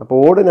 അപ്പോൾ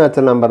ഓഡ്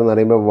നാച്ചുറൽ നമ്പർ എന്ന്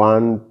പറയുമ്പോൾ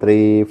 1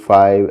 3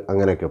 5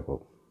 അങ്ങനെയൊക്കെ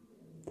പോകും.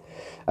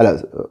 അല്ല,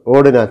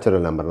 ഓഡ്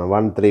നാച്ചുറൽ നമ്പർ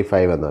 1 3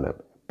 5 എന്ന് പറഞ്ഞാൽ.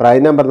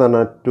 പ്രൈം നമ്പർ എന്ന്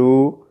പറഞ്ഞാൽ 2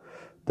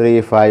 3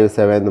 5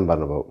 7 എന്നും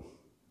പറഞ്ഞു പോകും.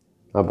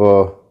 അപ്പോൾ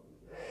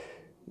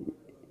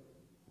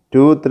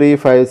 2 3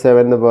 5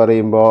 7 എന്ന്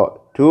പറയുമ്പോൾ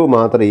 2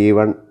 മാത്രം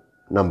ഈവൺ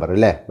നമ്പർ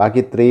അല്ലേ?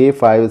 ബാക്കി 3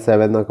 5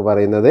 7 എന്നൊക്കെ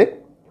പറയുന്നത്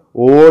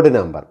ഓഡ്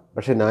നമ്പർ.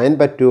 പക്ഷേ 9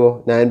 പറ്റുമോ?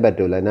 9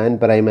 പറ്റൂല. 9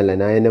 പ്രൈം അല്ല.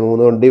 9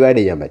 3 കൊണ്ട് ഡിവൈഡ്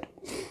ചെയ്യാൻ പറ്റും.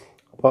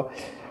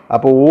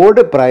 അപ്പോൾ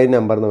ഓഡ് പ്രൈം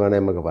നമ്പർ എന്ന് വേണേൽ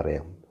നമുക്ക്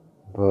പറയാം.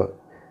 അപ്പോൾ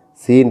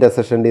സി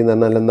ഇൻ്റർസെക്ഷൻ ഡി എന്ന്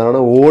പറഞ്ഞാൽ എന്താണ്?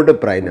 Odd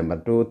prime number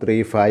 2 3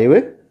 5.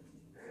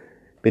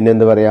 പിന്നെ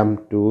എന്ത് പറയാം?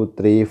 2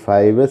 3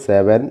 5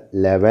 7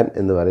 11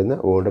 എന്ന് പറയുന്ന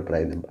ഓഡ്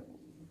പ്രൈം നമ്പർ.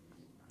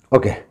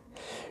 ഓക്കെ,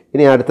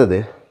 ഇനി അടുത്തത്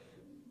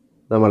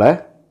നമ്മളെ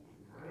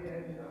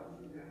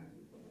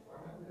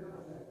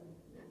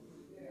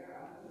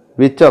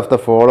which of the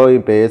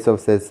following pairs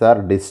of sets R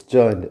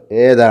disjoint?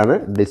 ഏതാണ്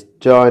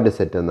ഡിസ്ജോയിൻറ്റ്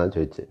സെറ്റ് എന്നാണ്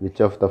ചോദിച്ചത്.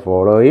 Which of the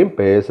following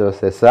pairs of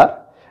sets R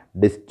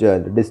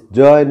disjoint.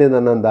 Disjoint എന്ന്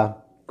പറഞ്ഞാൽ എന്താ?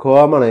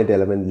 കോമൺ ആയിട്ട്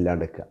എലമെൻറ്റ്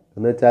ഇല്ലാണ്ടിരിക്കുക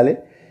എന്ന് വെച്ചാൽ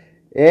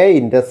എ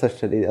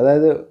ഇൻ്റർസെക്ഷൻ,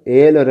 അതായത്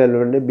എയിലൊരു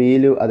എലമെൻറ്റ്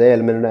ബിയിലും അതേ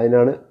എലമെൻറ്റ്,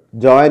 അതിനാണ്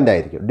ജോയിൻ്റ്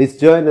ആയിരിക്കും.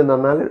 ഡിസ്ജോയിൻറ്റ് എന്ന്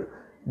പറഞ്ഞാൽ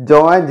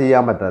ജോയിൻ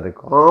ചെയ്യാൻ പറ്റാതെ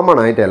കോമൺ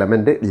ആയിട്ട്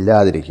എലമെൻറ്റ്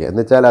ഇല്ലാതിരിക്കുക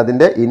എന്ന് വെച്ചാൽ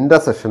അതിൻ്റെ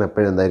ഇൻ്റർസെക്ഷൻ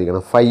എപ്പോഴും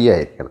എന്തായിരിക്കണം? 5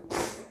 ആയിരിക്കണം.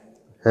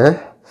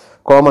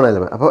 Common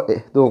element. അപ്പോൾ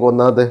ഇത് നോക്കും,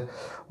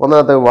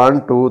 ഒന്നാമത്തെ 1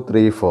 2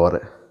 3 4.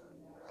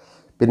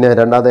 പിന്നെ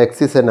രണ്ടാമത്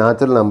X is A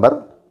natural number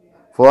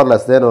 4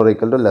 less than or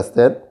equal two less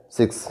than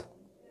 6.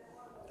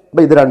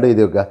 അപ്പോൾ ഇത് രണ്ടും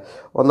എഴുതി വെക്കുക.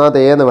 ഒന്നാമത്തെ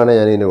എ എന്ന് വേണേൽ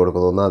ഞാൻ ഇതിന്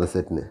കൊടുക്കുന്നു. ഒന്നാമത്തെ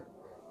സെറ്റിന്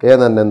എ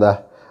എന്ന് പറഞ്ഞാൽ എന്താ?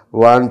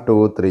 1 2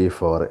 3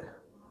 4.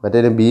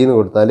 മറ്റേ ബി എന്ന്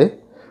കൊടുത്താൽ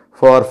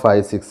 4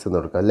 5 6 എന്ന്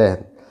കൊടുക്കുക അല്ലേ?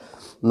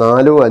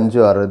 4 5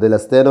 6. ഇത്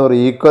less than or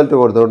equal to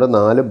കൊടുത്തുകൊണ്ട്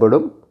 4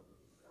 പെടും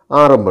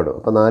 6 പെടും.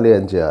 അപ്പോൾ 4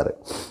 5 6.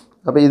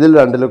 അപ്പോൾ ഇതിൽ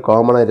രണ്ടിലും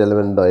കോമൺ ആയിട്ട്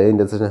എലമെൻ്റ് ഉണ്ടോ? എ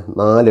ഇൻ്റർസെക്ഷൻ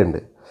 4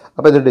 ഉണ്ട്.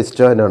 അപ്പോൾ ഇത്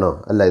ഡിസ്ജോയിൻ്റ് ആണോ?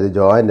 അല്ല, ഇത്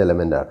ജോയിൻ്റ്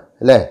എലമെൻ്റ് ആണ്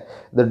അല്ലേ?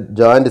 ഇത്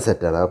ജോയിൻ്റ്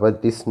സെറ്റാണ്. അപ്പോൾ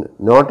it is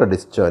not A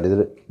disjoint.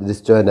 ഇത്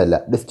ഡിസ്ജോയിൻ്റ് അല്ല.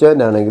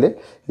 ഡിസ്ജോയിൻ്റ് ആണെങ്കിൽ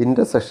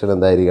ഇൻ്റർസെക്ഷൻ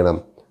എന്തായിരിക്കണം?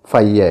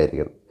 5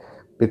 ആയിരിക്കണം.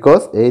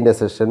 Because A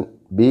intersection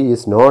B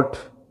is not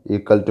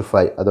equal to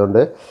 5.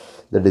 അതുകൊണ്ട്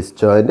ഇത്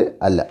ഡിസ്ജോയിൻ്റ്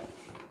അല്ല.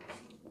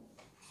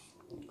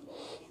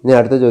 ഇനി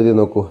അടുത്ത ചോദ്യം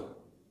നോക്കൂ.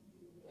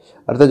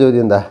 അടുത്ത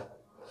ചോദ്യം എന്താ?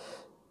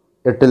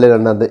 8ലെ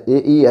രണ്ടാമത്തെ A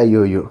E I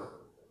O U.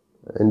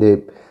 അതിൻ്റെ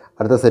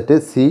അടുത്ത set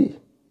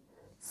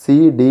C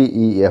D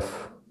E F.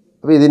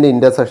 അപ്പോൾ ഇതിൻ്റെ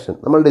ഇൻ്റർസെക്ഷൻ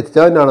നമ്മൾ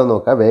ഡിസ്ജോയിൻ്റ് ആണോ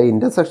നോക്കുക,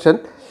 ഇൻ്റർസെക്ഷൻ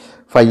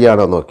 5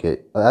 ആണോ നോക്കിയത്,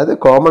 അതായത്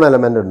കോമൺ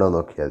എലമെൻ്റ് ഉണ്ടോ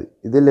നോക്കിയാൽ മതി.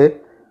 ഇതിൽ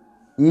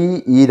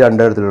ഈ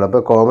രണ്ടിടത്തിലുള്ള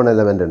അപ്പോൾ കോമൺ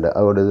എലമെൻ്റ് ഉണ്ട്.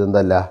 അതുകൊണ്ട്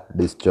ഇതെന്തല്ല?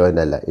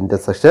 ഡിസ്ജോയിൻ്റ് അല്ല.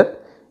 ഇൻ്റർസെക്ഷൻ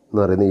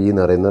എന്ന് പറയുന്നത് ഈ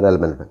എന്ന് പറയുന്ന ഒരു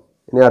എലമെൻ്റ് ഉണ്ട്.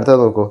 ഇനി അടുത്തത്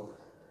നോക്കൂ.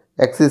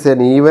 X is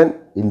N even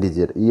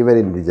integer. Even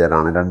integer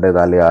ആണ്. 2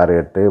 4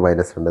 6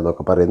 8 -2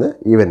 എന്നൊക്കെ പറയുന്നത്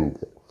even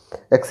integer.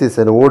 X is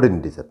an odd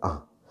integer.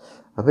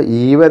 അപ്പോൾ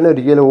ഈവൻ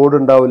ഒരിക്കലും ഓഡ്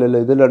ഉണ്ടാവില്ലല്ലോ.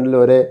 ഇത് രണ്ടിലും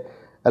ഒരേ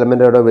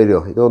എലമെൻ്റ് എവിടെ വരുമോ?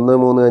 ഇത് 1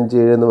 3 5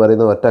 7 എന്ന്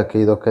പറയുന്ന ഒറ്റക്ക്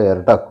ഇതൊക്കെ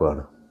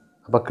ഇരട്ടാക്കുകയാണ്.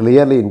 അപ്പോൾ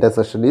ക്ലിയർലി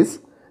ഇൻ്റർസെക്ഷൻ ഈസ്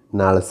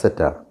നൾ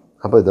സെറ്റാണ്.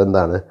 അപ്പോൾ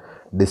ഇതെന്താണ്?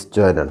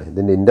 ഡിസ്ജോയിൻ്റ് ആണ്.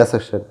 ഇതിൻ്റെ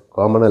ഇൻ്റർസെക്ഷൻ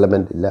കോമൺ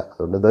എലമെൻ്റ് ഇല്ല,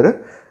 അതുകൊണ്ട് ഇതൊരു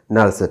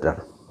നൾ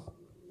സെറ്റാണ്.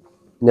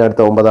 ഇനി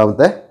അടുത്ത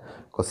 9ാമത്തെ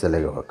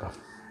ക്വസ്റ്റ്യനിലേക്ക് നോക്കാം.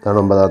 ഇതാണ്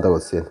 9ാമത്തെ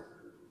question.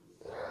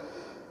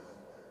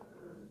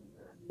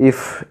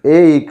 If A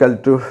equal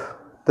to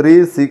 3,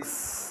 6,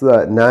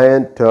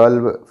 9,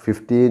 12,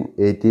 15,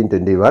 18,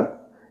 21,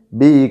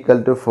 B equal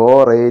to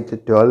 4, 8,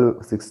 12,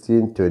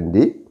 16,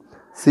 20,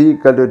 C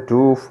equal to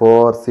 2,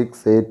 4,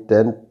 6, 8,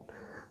 10,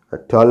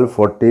 12,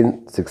 14,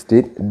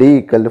 16, D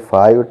equal to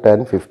 5,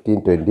 10, 15,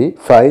 20,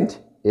 find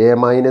A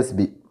minus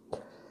B.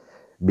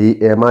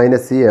 A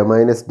minus C, A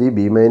minus D,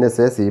 B minus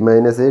A, C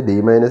minus A, D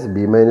minus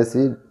B minus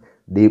C,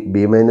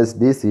 B minus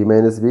D, C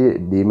minus B,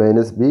 D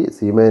minus B,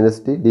 C minus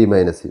D, D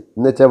minus C.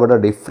 എന്ന് വെച്ചാൽ ഇവിടെ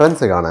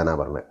difference കാണാനാണ്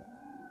പറഞ്ഞത്.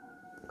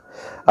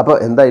 അപ്പോൾ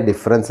എന്താ ഈ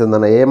difference എന്ന്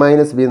പറഞ്ഞാൽ എ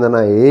മൈനസ് ബി എന്ന്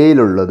പറഞ്ഞാൽ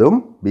എയിലുള്ളതും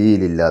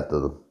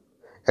ബിയിലില്ലാത്തതും.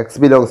 X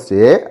belongs to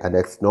A and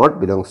X not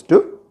belongs to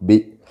B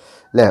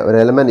അല്ലേ. ഒരു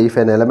element, if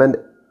N element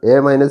A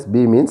minus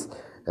B means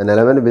N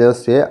element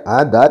belongs to A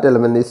and that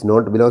element is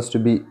not belongs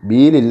to B.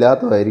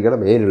 ബിയിലില്ലാത്തതായിരിക്കണം,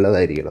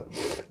 എയിലുള്ളതായിരിക്കണം.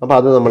 അപ്പോൾ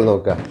അത് നമ്മൾ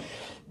നോക്കുക.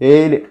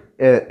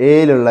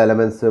 എയിലുള്ള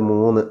elements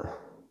 3,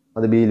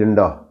 അത്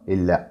ബിയിലുണ്ടോ?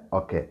 ഇല്ല.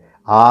 Okay.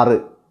 6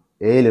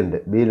 എയിലുണ്ട്,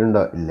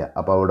 ബിയിലുണ്ടോ? ഇല്ല.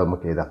 അപ്പോൾ അവിടെ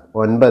നമുക്ക് എഴുതാം.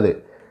 9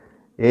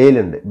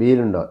 എയിലുണ്ട്,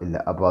 ബിയിലുണ്ടോ? ഇല്ല.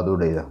 അപ്പോൾ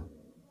അതുകൂടെ എഴുതാം.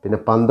 പിന്നെ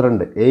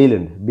 12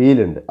 എയിലുണ്ട്,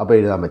 ബിയിലുണ്ട്, അപ്പോൾ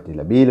എഴുതാൻ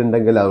പറ്റില്ല.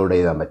 ബിയിലുണ്ടെങ്കിൽ അതുകൂടെ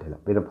എഴുതാൻ പറ്റില്ല.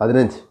 പിന്നെ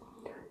 15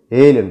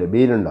 എയിലുണ്ട്,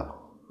 ബിയിലുണ്ടോ?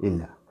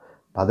 ഇല്ല.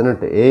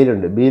 18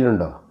 എയിലുണ്ട്,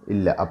 ബിയിലുണ്ടോ?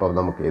 ഇല്ല. അപ്പോൾ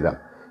നമുക്ക് എഴുതാം.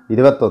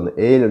 21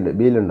 എയിലുണ്ട്,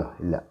 ബിയിലുണ്ടോ?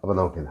 ഇല്ല. അപ്പോൾ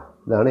നമുക്ക് എഴുതാം.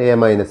 ഇതാണ് എ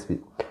മൈനസ് ബി.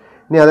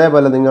 ഇനി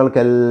അതേപോലെ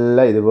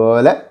നിങ്ങൾക്കെല്ലാം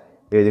ഇതുപോലെ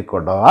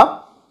എഴുതിക്കൊണ്ടുപോകാം.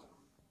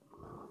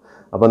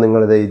 അപ്പോൾ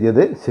നിങ്ങളിത്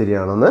എഴുതിയത്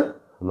ശരിയാണെന്ന്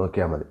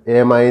നോക്കിയാൽ മതി. A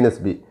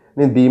minus B.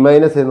 ഇനി ബി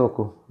മൈനസ് എ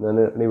നോക്കൂ. ഞാൻ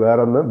ഇനി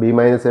വേറൊന്ന് ബി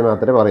മൈനസ് എ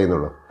മാത്രമേ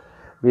പറയുന്നുള്ളൂ.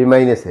 B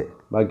minus A.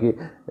 ബാക്കി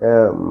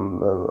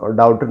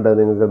ഡൗട്ട് ഉണ്ട്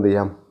നിങ്ങൾക്ക് എന്ത്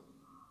ചെയ്യാം,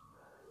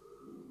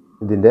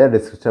 ഇതിൻ്റെ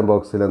ഡിസ്ക്രിപ്ഷൻ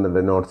ബോക്സിൽ എന്തുണ്ട്,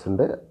 നോട്ട്സ്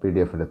ഉണ്ട്,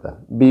 PDF എടുത്താൽ.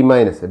 ബി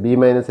മൈനസ്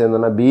എന്ന്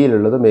പറഞ്ഞാൽ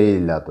ബിയിലുള്ളതും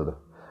എയിലില്ലാത്തതും.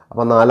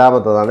 അപ്പോൾ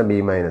 4ാമത്തതാണ് ബി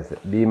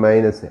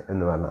മൈനസ്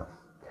എന്ന് പറഞ്ഞാൽ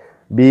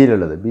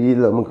ബിയിലുള്ളത്. ബിയിൽ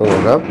നമുക്ക്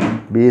നോക്കാം.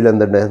 ബിയിൽ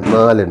എന്തുണ്ട്?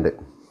 4 ഉണ്ട്.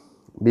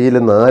 ബിയിൽ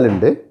 4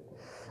 ഉണ്ട്.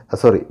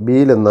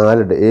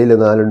 എയിൽ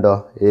 4 ഉണ്ടോ?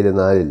 എയിൽ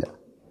 4 ഇല്ല.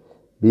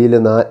 ബിയിൽ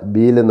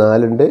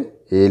 4 ഉണ്ട്,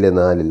 എയിൽ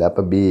 4 ഇല്ല.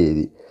 അപ്പോൾ ബി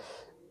എഴുതി.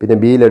 പിന്നെ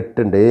ബിയിൽ 8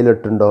 ഉണ്ട്, എയിൽ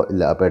 8 ഉണ്ടോ?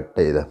 ഇല്ല. അപ്പോൾ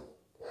 8 എഴുതാം.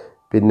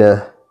 പിന്നെ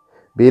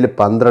ബിയിൽ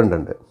 12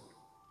 ഉണ്ട്,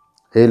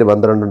 എയിൽ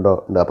 12 ഉണ്ടോ?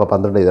 ഉണ്ട്. അപ്പോൾ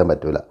 12 എഴുതാൻ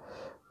പറ്റില്ല.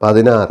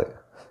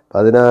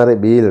 16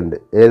 ബിയിലുണ്ട്,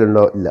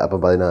 എയിലുണ്ടോ? ഇല്ല. അപ്പോൾ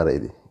 16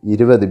 എഴുതി.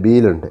 20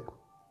 ബിയിലുണ്ട്,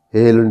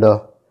 എയിലുണ്ടോ?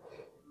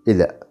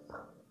 ഇല്ല.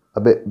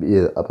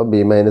 അപ്പം ബി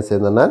മൈനസ്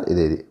എന്ന് പറഞ്ഞാൽ ഇത്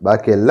എഴുതി.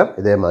 ബാക്കിയെല്ലാം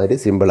ഇതേമാതിരി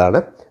സിമ്പിളാണ്.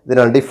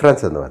 ഇതിനാണ്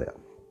ഡിഫറൻസ് എന്ന് പറയാം.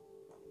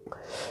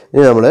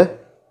 ഇനി നമ്മൾ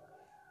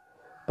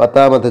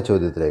 10ാമത്തെ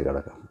ചോദ്യത്തിലേക്ക്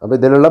കിടക്കാം. അപ്പോൾ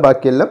ഇതിലുള്ള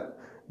ബാക്കിയെല്ലാം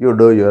you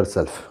do your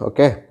self.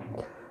 Okay.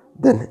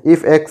 Then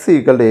if X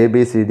equal to A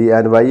B C D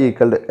and Y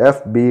equal to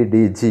F B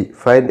D G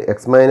find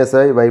X minus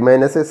I Y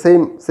minus A.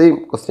 Same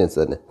questions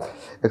തന്നെ.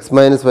 X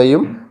minus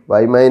വൈയും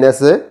Y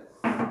minus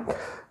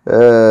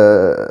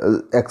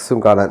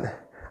എക്സും കാണാൻ.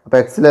 അപ്പോൾ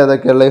എക്സിൽ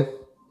ഏതൊക്കെയുള്ളത്?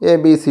 A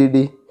B C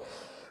D.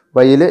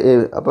 വൈയിൽ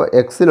അപ്പോൾ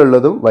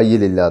എക്സിലുള്ളതും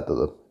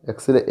വൈയിലില്ലാത്തതും.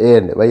 എക്സിൽ A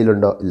ഉണ്ട്,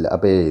 വൈയിലുണ്ടോ? ഇല്ല.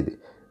 അപ്പോൾ എ എഴുതി.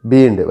 ബി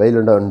ഉണ്ട്,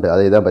 വൈയിലുണ്ടോ? ഉണ്ട്,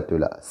 അത് എഴുതാൻ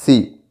പറ്റില്ല. സി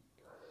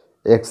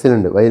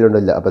എക്സിലുണ്ട്, വൈയിലുണ്ടോ?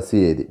 ഇല്ല. അപ്പോൾ സി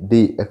എഴുതി.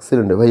 ഡി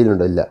എക്സിലുണ്ട്,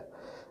 വൈയിലുണ്ടോ? ഇല്ല.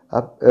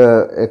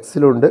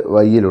 എക്സിലുണ്ട്,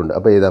 വൈയിലുണ്ട്,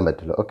 അപ്പോൾ എഴുതാൻ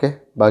പറ്റില്ല. ഓക്കെ.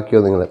 ബാക്കിയോ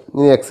നിങ്ങൾ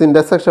ഇനി എക്സ്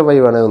ഇൻ്റർസെക്ഷൻ വൈ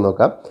വേണമെങ്കിൽ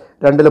നോക്കാം.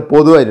 രണ്ടിലും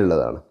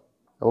പൊതുവായിട്ടുള്ളതാണ്.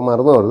 അപ്പോൾ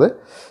മറന്നു പോകരുത്.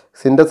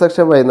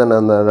 ഇൻ്റർസെക്ഷൻ വൈ എന്ന്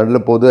പറഞ്ഞാൽ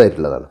രണ്ടിലും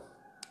പൊതുവായിട്ടുള്ളതാണ്.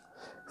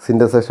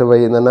 ഇൻ്റർസെക്ഷൻ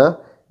വൈ എന്ന് പറഞ്ഞാൽ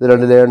ഇത്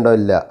രണ്ടിലേ ഉണ്ടോ?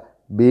 ഇല്ല.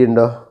 ബി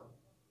ഉണ്ടോ?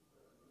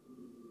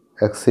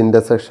 എക്സ്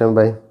ഇൻ്റർസെക്ഷൻ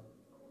വൈ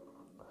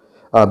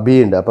ബി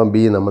ഉണ്ട്. അപ്പം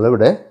ബി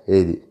നമ്മളിവിടെ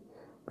എഴുതി.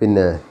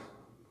 പിന്നെ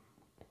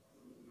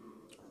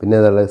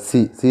ഏതാണ്?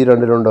 സി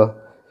രണ്ടിലുണ്ടോ?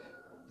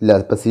 ഇല്ല.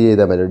 ഇപ്പം സി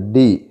എഴുതാൻ പറ്റും.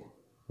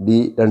 ഡി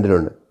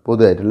രണ്ടിലുണ്ട്,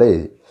 പൊതുവായിട്ടുള്ള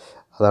എഴുതി.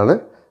 അതാണ്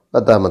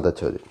 10ാമത്തെ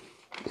ചോദ്യം.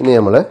 ഇനി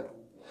നമ്മൾ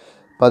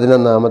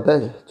 11ാമത്തെ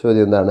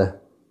ചോദ്യം എന്താണ്?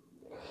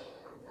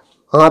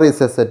 R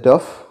is A set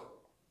of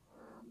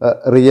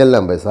real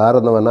numbers. R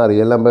എന്ന് പറഞ്ഞാൽ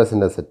റിയൽ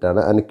നമ്പേഴ്സിൻ്റെ സെറ്റാണ്.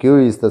 And Q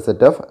is the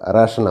set of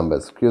rational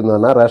numbers. Q എന്ന്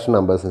പറഞ്ഞാൽ റാഷണൽ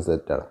നമ്പേഴ്സിൻ്റെ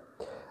സെറ്റാണ്.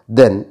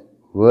 Then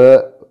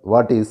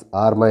what is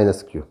R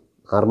minus Q?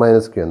 R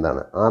minus Q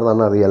എന്താണ്? ആർ എന്ന്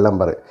പറഞ്ഞാൽ റിയൽ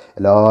നമ്പർ,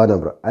 എല്ലാ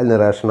നമ്പറും അതിന്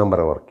റേഷണൽ നമ്പർ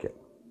കുറയ്ക്കുക.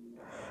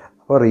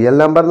 അപ്പോൾ റിയൽ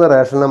നമ്പറിന്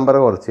റേഷണൽ നമ്പർ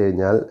കുറച്ച്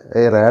കഴിഞ്ഞാൽ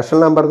ഈ റേഷണൽ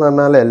നമ്പർ എന്ന്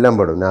പറഞ്ഞാൽ എല്ലാം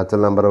പെടും.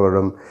 നാച്ചുറൽ നമ്പർ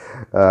പെടും,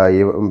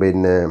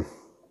 പിന്നെ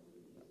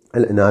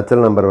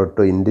നാച്ചുറൽ നമ്പർ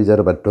പെട്ടു,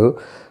 ഇൻറ്റിജർ പെട്ടു,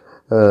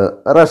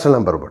 റേഷണൽ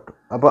നമ്പർ പെട്ടു.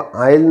 അപ്പോൾ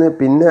അതിൽ നിന്ന്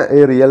പിന്നെ ഈ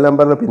റിയൽ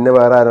നമ്പറിൽ പിന്നെ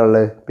വേറെ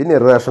ആരുള്ളത്? പിന്നെ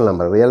ഇറേഷണൽ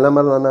നമ്പർ. റിയൽ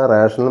നമ്പർ എന്ന് പറഞ്ഞാൽ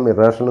റേഷണലും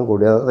ഇറേഷണലും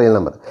കൂടിയാണ് റിയൽ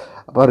നമ്പർ.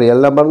 അപ്പോൾ റിയൽ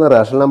നമ്പറിന്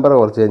റേഷണൽ നമ്പർ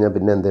കുറച്ച് കഴിഞ്ഞാൽ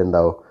പിന്നെ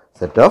എന്തുണ്ടാവും?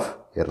 സെറ്റ് ഓഫ്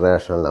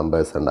ഇറേഷണൽ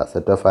നമ്പേഴ്സ് ഉണ്ടാവും.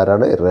 സെറ്റ് ഓഫ്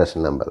ആരാണ്?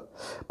 Irrational number.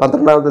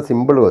 12ാമത്തെ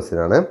സിമ്പിൾ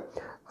ക്വസ്റ്റ്യനാണ്.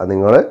 അത്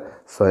നിങ്ങൾ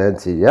സ്വയം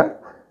ചെയ്യുക.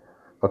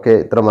 ഓക്കെ.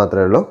 ഇത്ര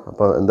മാത്രമേ ഉള്ളൂ.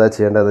 അപ്പോൾ എന്താ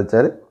ചെയ്യേണ്ടതെന്ന്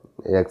വെച്ചാൽ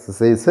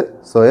എക്സസൈസ്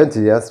സ്വയം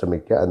ചെയ്യാൻ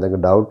ശ്രമിക്കുക.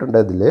 എന്തെങ്കിലും ഡൗട്ട്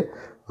ഉണ്ടെങ്കിൽ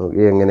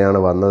ഇതിൽ എങ്ങനെയാണ്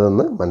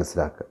വന്നതെന്ന്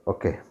മനസ്സിലാക്കുക.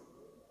 ഓക്കെ.